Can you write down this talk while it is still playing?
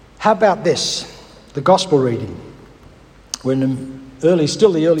How about this? The gospel reading. We're in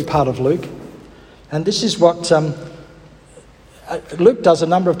still the early part of Luke. And this is what Luke does a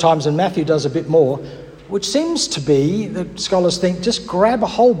number of times and Matthew does a bit more, which seems to be, that scholars think, just grab a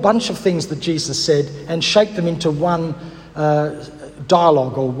whole bunch of things that Jesus said and shape them into one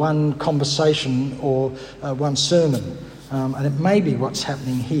dialogue or one conversation or one sermon. And it may be what's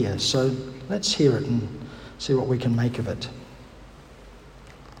happening here. So let's hear it and see what we can make of it.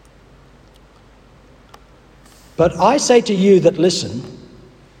 But I say to you that listen,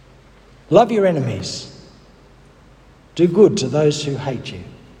 love your enemies. Do good to those who hate you.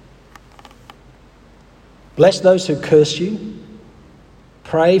 Bless those who curse you.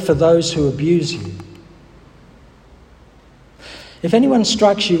 Pray for those who abuse you. If anyone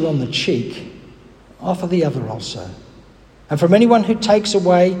strikes you on the cheek, offer the other also. And from anyone who takes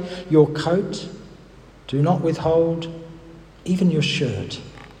away your coat, do not withhold even your shirt.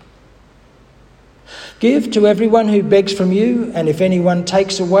 Give to everyone who begs from you, and if anyone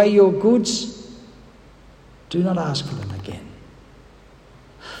takes away your goods, do not ask for them again.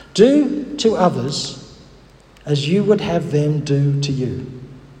 Do to others as you would have them do to you.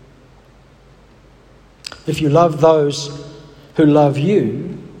 If you love those who love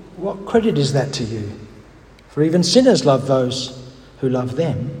you, what credit is that to you? For even sinners love those who love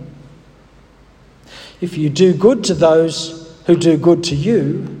them. If you do good to those who do good to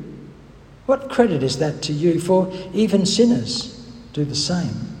you, what credit is that to you? For even sinners do the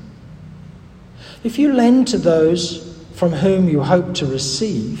same. If you lend to those from whom you hope to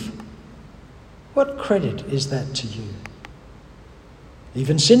receive, what credit is that to you?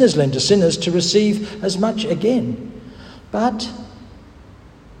 Even sinners lend to sinners to receive as much again. But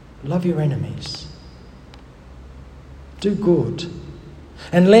love your enemies. Do good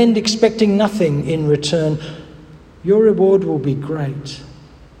and lend expecting nothing in return. Your reward will be great.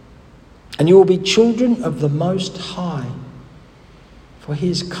 And you will be children of the Most High, for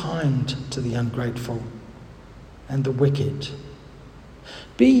he is kind to the ungrateful and the wicked.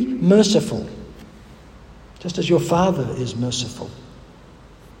 Be merciful, just as your Father is merciful.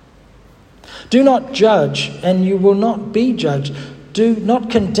 Do not judge, and you will not be judged. Do not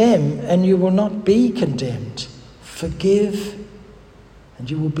condemn, and you will not be condemned. Forgive,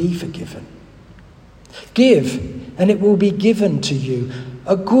 and you will be forgiven. Give, and it will be given to you.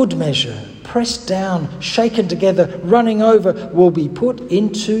 A good measure, pressed down, shaken together, running over, will be put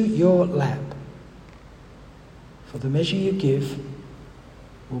into your lap. For the measure you give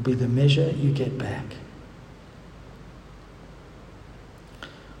will be the measure you get back.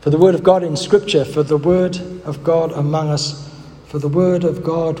 For the word of God in Scripture, for the word of God among us, for the word of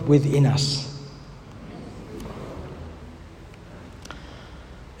God within us.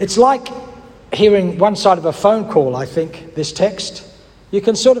 It's like hearing one side of a phone call, I think, this text. You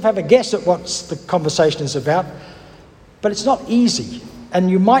can sort of have a guess at what the conversation is about, but it's not easy,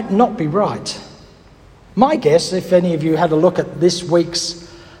 and you might not be right. My guess, if any of you had a look at this week's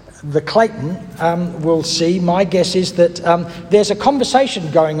The Clayton, will see, my guess is that there's a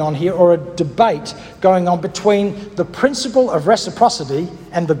conversation going on here, or a debate going on between the principle of reciprocity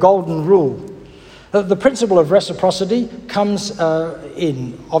and the golden rule. The principle of reciprocity comes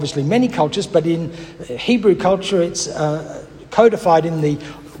in, obviously, many cultures, but in Hebrew culture it's codified in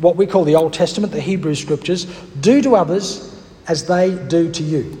what we call the Old Testament, the Hebrew Scriptures. Do to others as they do to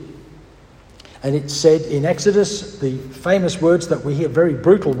you. And it's said in Exodus, the famous words that we hear, very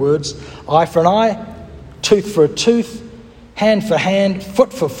brutal words, eye for an eye, tooth for a tooth, hand for hand,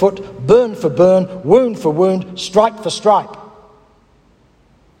 foot for foot, burn for burn, wound for wound, stripe for stripe.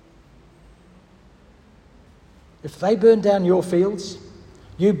 If they burn down your fields,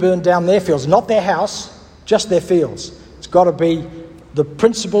 you burn down their fields, not their house, just their fields. It's got to be the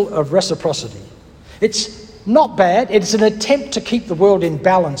principle of reciprocity. It's not bad. It's an attempt to keep the world in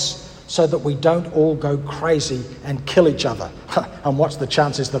balance so that we don't all go crazy and kill each other. And what's the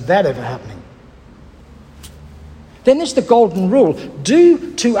chances of that ever happening? Then there's the golden rule.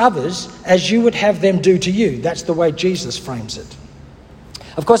 Do to others as you would have them do to you. That's the way Jesus frames it.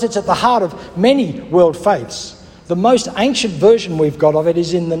 Of course, it's at the heart of many world faiths. The most ancient version we've got of it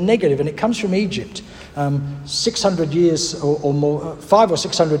is in the negative, and it comes from Egypt, 600 years or more, 500 or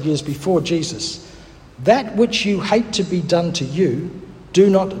 600 years before Jesus. That which you hate to be done to you, do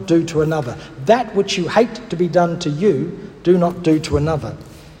not do to another. That which you hate to be done to you, do not do to another.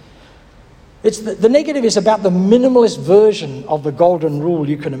 It's the negative is about the minimalist version of the golden rule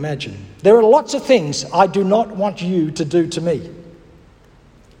you can imagine. There are lots of things I do not want you to do to me.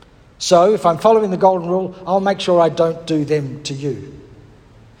 So if I'm following the golden rule, I'll make sure I don't do them to you.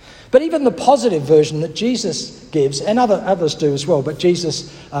 But even the positive version that Jesus gives, and others do as well, but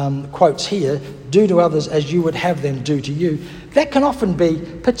Jesus quotes here, do to others as you would have them do to you. That can often be,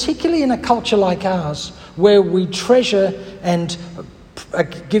 particularly in a culture like ours, where we treasure and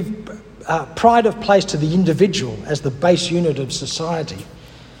give pride of place to the individual as the base unit of society.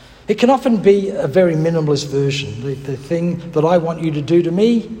 It can often be a very minimalist version. The thing that I want you to do to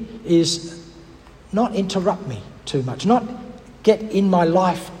me is not interrupt me too much, not get in my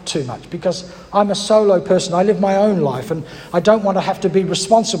life too much, because I'm a solo person. I live my own life and I don't want to have to be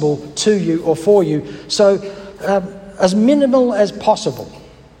responsible to you or for you. So as minimal as possible,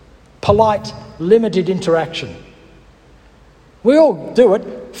 polite, limited interaction. We all do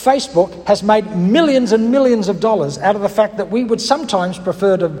it. Facebook has made millions and millions of dollars out of the fact that we would sometimes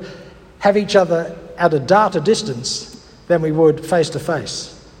prefer to have each other at a data distance than we would face to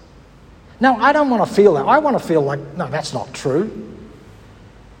face. Now, I don't want to feel that. I want to feel like, no, that's not true.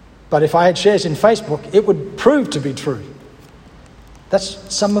 But if I had shares in Facebook, it would prove to be true.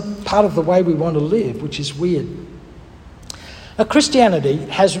 That's some part of the way we want to live, which is weird. Now, Christianity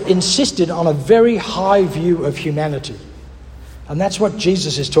has insisted on a very high view of humanity. And that's what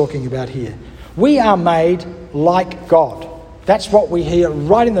Jesus is talking about here. We are made like God. That's what we hear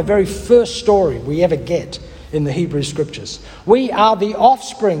right in the very first story we ever get in the Hebrew Scriptures. We are the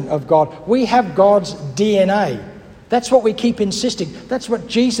offspring of God. We have God's DNA. That's what we keep insisting. That's what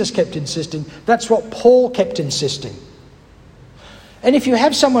Jesus kept insisting. That's what Paul kept insisting. And if you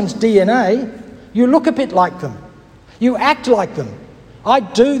have someone's DNA, you look a bit like them. You act like them. I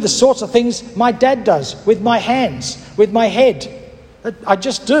do the sorts of things my dad does with my hands, with my head. I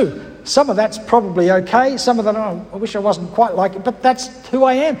just do. Some of that's probably okay. Some of that, oh, I wish I wasn't quite like it, but that's who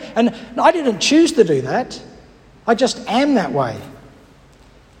I am. And I didn't choose to do that. I just am that way.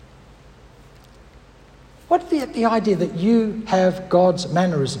 What the idea that you have God's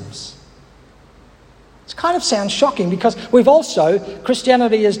mannerisms? It kind of sounds shocking because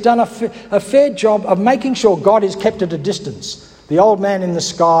Christianity has done a fair job of making sure God is kept at a distance. The old man in the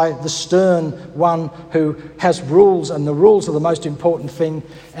sky, the stern one who has rules, and the rules are the most important thing,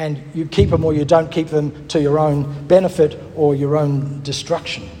 and you keep them or you don't keep them to your own benefit or your own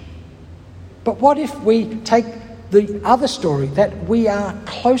destruction. But what if we take the other story, that we are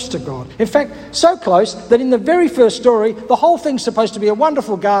close to God? In fact, so close that in the very first story, the whole thing's supposed to be a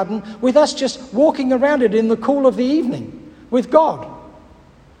wonderful garden with us just walking around it in the cool of the evening with God.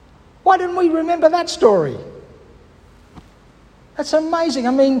 Why didn't we remember that story? That's amazing.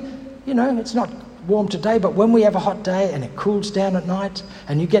 I mean, it's not warm today, but when we have a hot day and it cools down at night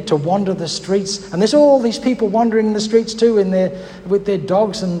and you get to wander the streets, and there's all these people wandering in the streets too with their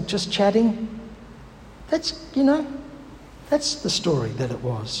dogs and just chatting, that's the story that it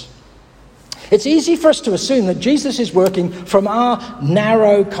was. It's easy for us to assume that Jesus is working from our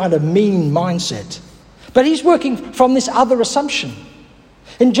narrow kind of mean mindset, but he's working from this other assumption.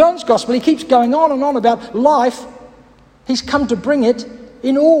 In John's Gospel, he keeps going on and on about life. He's come to bring it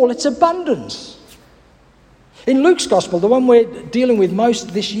in all its abundance. In Luke's Gospel, the one we're dealing with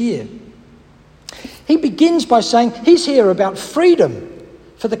most this year, he begins by saying he's here about freedom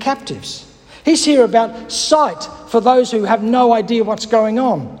for the captives. He's here about sight for those who have no idea what's going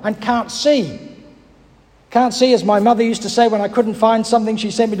on and can't see. Can't see, as my mother used to say when I couldn't find something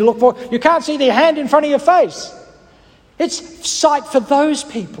she sent me to look for. You can't see the hand in front of your face. It's sight for those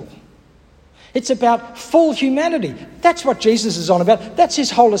people. It's about full humanity. That's what Jesus is on about. That's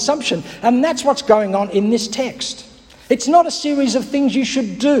his whole assumption. And that's what's going on in this text. It's not a series of things you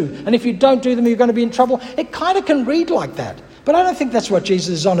should do, and if you don't do them, you're going to be in trouble. It kind of can read like that. But I don't think that's what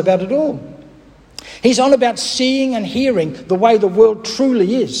Jesus is on about at all. He's on about seeing and hearing the way the world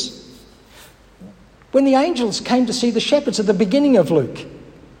truly is. When the angels came to see the shepherds at the beginning of Luke,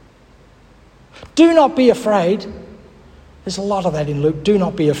 do not be afraid. There's a lot of that in Luke. Do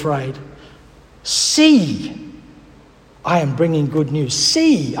not be afraid. See, I am bringing good news.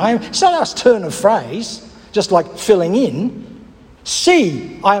 See, it's not a turn of phrase, just like filling in.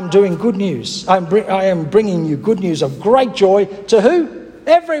 See, I am doing good news. I am bringing you good news of great joy to who?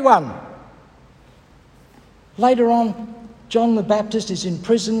 Everyone. Later on, John the Baptist is in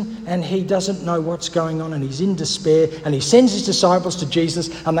prison and he doesn't know what's going on and he's in despair, and he sends his disciples to Jesus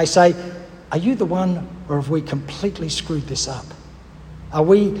and they say, are you the one, or have we completely screwed this up? Are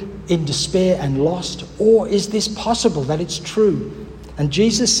we in despair and lost? Or is this possible that it's true? And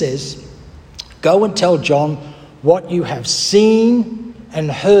Jesus says, go and tell John what you have seen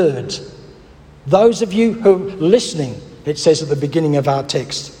and heard. Those of you who are listening, it says at the beginning of our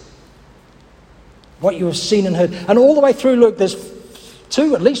text, what you have seen and heard. And all the way through Luke, there's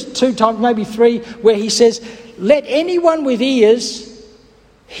at least two times, maybe three, where he says, let anyone with ears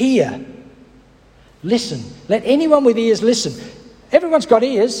Hear. Listen. Let anyone with ears listen. Everyone's got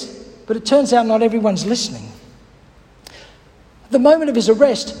ears, but it turns out not everyone's listening. At the moment of his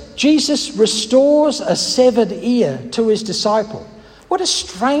arrest, Jesus restores a severed ear to his disciple. What a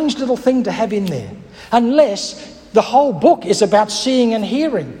strange little thing to have in there. Unless the whole book is about seeing and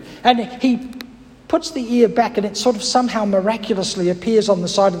hearing. And he puts the ear back and it sort of somehow miraculously appears on the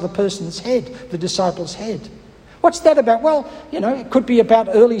side of the person's head, the disciple's head. What's that about? Well, it could be about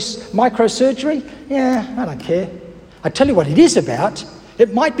early microsurgery. Yeah, I don't care. I tell you what it is about.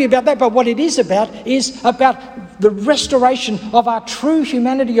 It might be about that, but what it is about the restoration of our true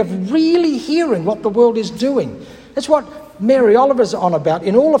humanity, of really hearing what the world is doing. That's what Mary Oliver's on about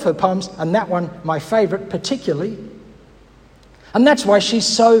in all of her poems, and that one, my favourite particularly. And that's why she's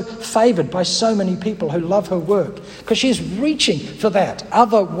so favoured by so many people who love her work, because she's reaching for that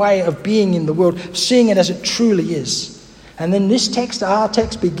other way of being in the world, seeing it as it truly is. And then this text, our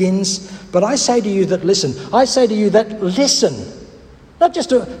text, begins, but I say to you that listen. I say to you that listen. Not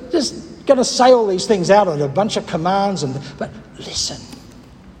just going to say all these things out and a bunch of commands, but listen.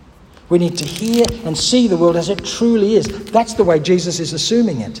 We need to hear and see the world as it truly is. That's the way Jesus is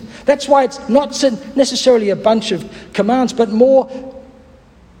assuming it. That's why it's not necessarily a bunch of commands, but more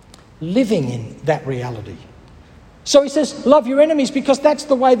living in that reality. So he says, love your enemies, because that's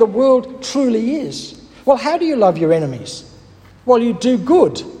the way the world truly is. Well, how do you love your enemies? Well, you do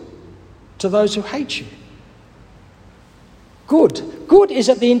good to those who hate you. Good. Good is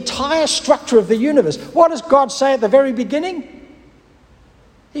at the entire structure of the universe. What does God say at the very beginning?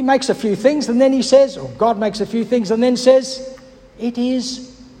 He makes a few things and then he says, or God makes a few things and then says, it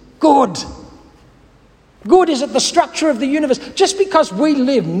is good. Good is at the structure of the universe. Just because we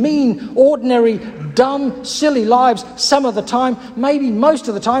live mean, ordinary, dumb, silly lives some of the time, maybe most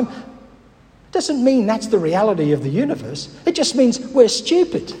of the time, doesn't mean that's the reality of the universe. It just means we're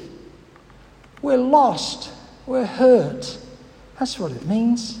stupid. We're lost. We're hurt. That's what it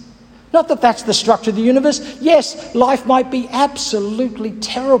means. Not that that's the structure of the universe. Yes, life might be absolutely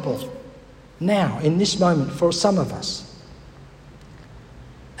terrible now, in this moment, for some of us.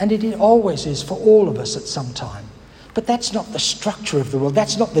 And it always is for all of us at some time. But that's not the structure of the world.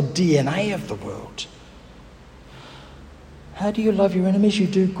 That's not the DNA of the world. How do you love your enemies? You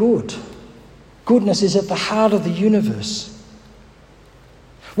do good. Goodness is at the heart of the universe.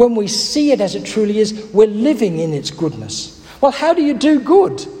 When we see it as it truly is, we're living in its goodness. Well, how do you do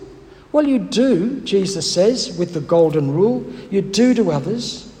good? Well, you do, Jesus says, with the golden rule, you do to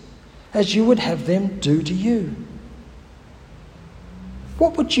others as you would have them do to you.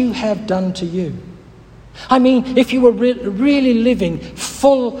 What would you have done to you? I mean, if you were really living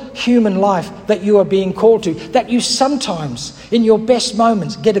full human life that you are being called to, that you sometimes, in your best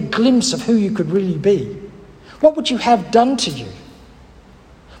moments, get a glimpse of who you could really be, what would you have done to you?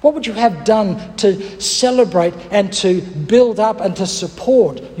 What would you have done to celebrate and to build up and to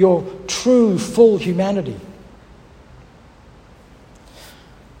support your true, full humanity?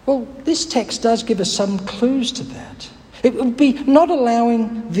 Well, this text does give us some clues to that. It would be not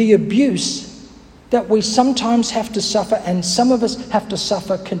allowing the abuse that we sometimes have to suffer, and some of us have to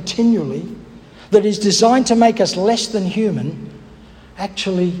suffer continually, that is designed to make us less than human,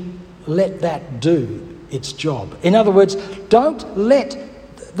 actually let that do its job. In other words, don't let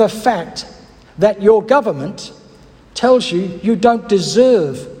the fact that your government tells you you don't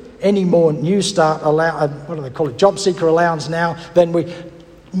deserve any more New Start job seeker allowance now than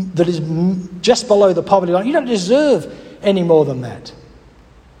that is just below the poverty line. You don't deserve any more than that.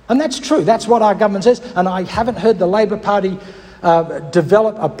 And that's true. That's what our government says. And I haven't heard the Labor Party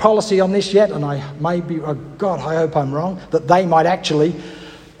develop a policy on this yet. And I hope I'm wrong, that they might actually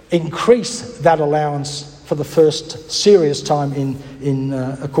increase that allowance for the first serious time in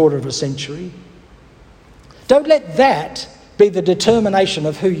a quarter of a century. Don't let that be the determination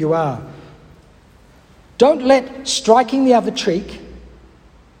of who you are. Don't let striking the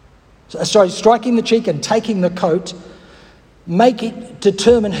cheek and taking the coat make it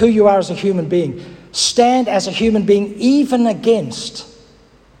determine who you are as a human being. Stand as a human being even against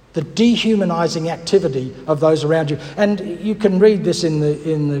the dehumanising activity of those around you. And you can read this in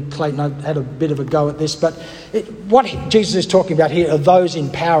the Clayton. I had a bit of a go at this, but what Jesus is talking about here are those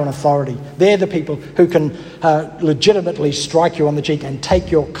in power and authority. They're the people who can legitimately strike you on the cheek and take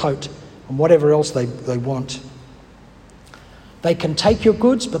your coat and whatever else they want. They can take your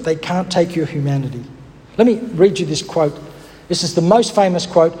goods, but they can't take your humanity. Let me read you this quote. This is the most famous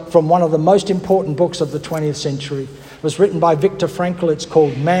quote from one of the most important books of the 20th century. It was written by Viktor Frankl. It's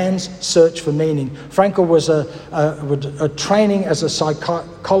called Man's Search for Meaning. Frankl was a training as a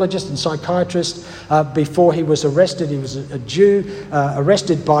psychologist and psychiatrist before he was arrested. He was a Jew,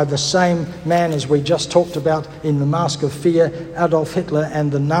 arrested by the same man as we just talked about in The Mask of Fear, Adolf Hitler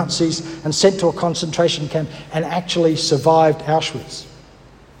and the Nazis, and sent to a concentration camp and actually survived Auschwitz.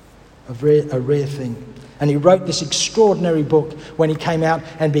 A rare thing. And he wrote this extraordinary book when he came out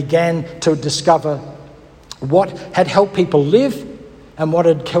and began to discover what had helped people live and what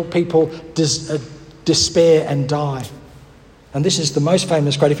had helped people despair and die. And this is the most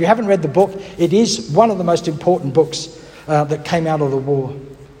famous quote. If you haven't read the book, it is one of the most important books that came out of the war.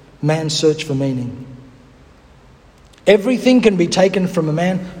 Man's Search for Meaning. Everything can be taken from a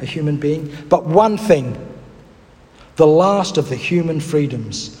man, a human being, but one thing, the last of the human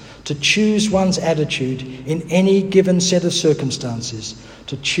freedoms, to choose one's attitude in any given set of circumstances,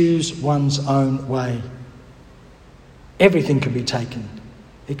 to choose one's own way. Everything can be taken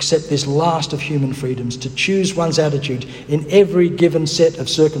except this last of human freedoms, to choose one's attitude in every given set of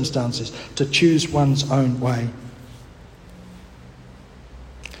circumstances, to choose one's own way.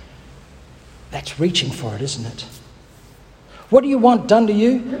 That's reaching for it, isn't it? What do you want done to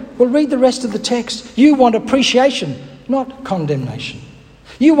you? Well, read the rest of the text. You want appreciation, not condemnation.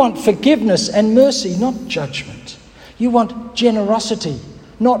 You want forgiveness and mercy, not judgment. You want generosity,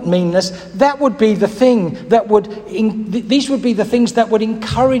 not meanness. That would be the thing that these would be the things that would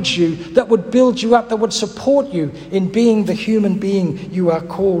encourage you, that would build you up, that would support you in being the human being you are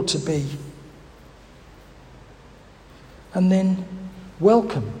called to be. And then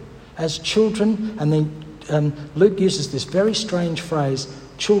welcome as children, and then Luke uses this very strange phrase,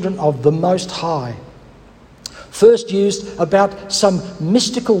 children of the Most High. First used about some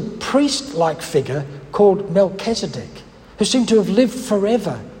mystical priest-like figure called Melchizedek, who seemed to have lived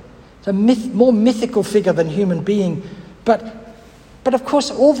forever. It's a more mythical figure than human being. But of course,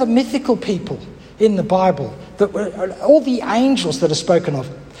 all the mythical people in the Bible, all the angels that are spoken of,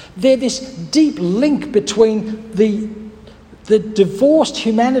 they're this deep link between the divorced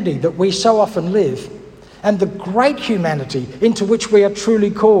humanity that we so often live and the great humanity into which we are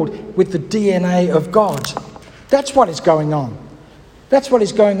truly called with the DNA of God. That's what is going on. That's what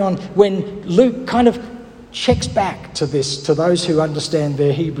is going on when Luke kind of checks back to this, to those who understand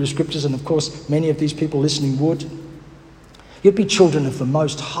their Hebrew scriptures, and of course many of these people listening would. You'd be children of the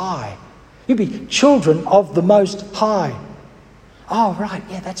Most High. You'd be children of the Most High. Oh, right,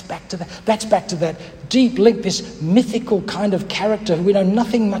 yeah, that's back to that. That's back to that deep link, this mythical kind of character who we know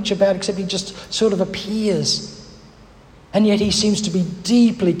nothing much about except he just sort of appears. And yet he seems to be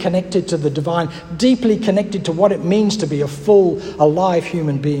deeply connected to the divine, deeply connected to what it means to be a full, alive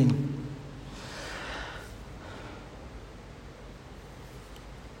human being.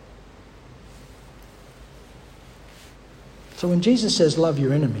 So when Jesus says, love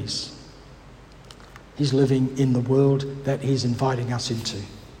your enemies, he's living in the world that he's inviting us into.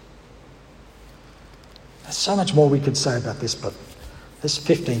 There's so much more we could say about this, but this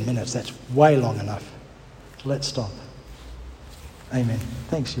 15 minutes, that's way long enough. Let's stop. Amen.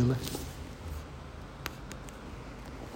 Thanks, Eula.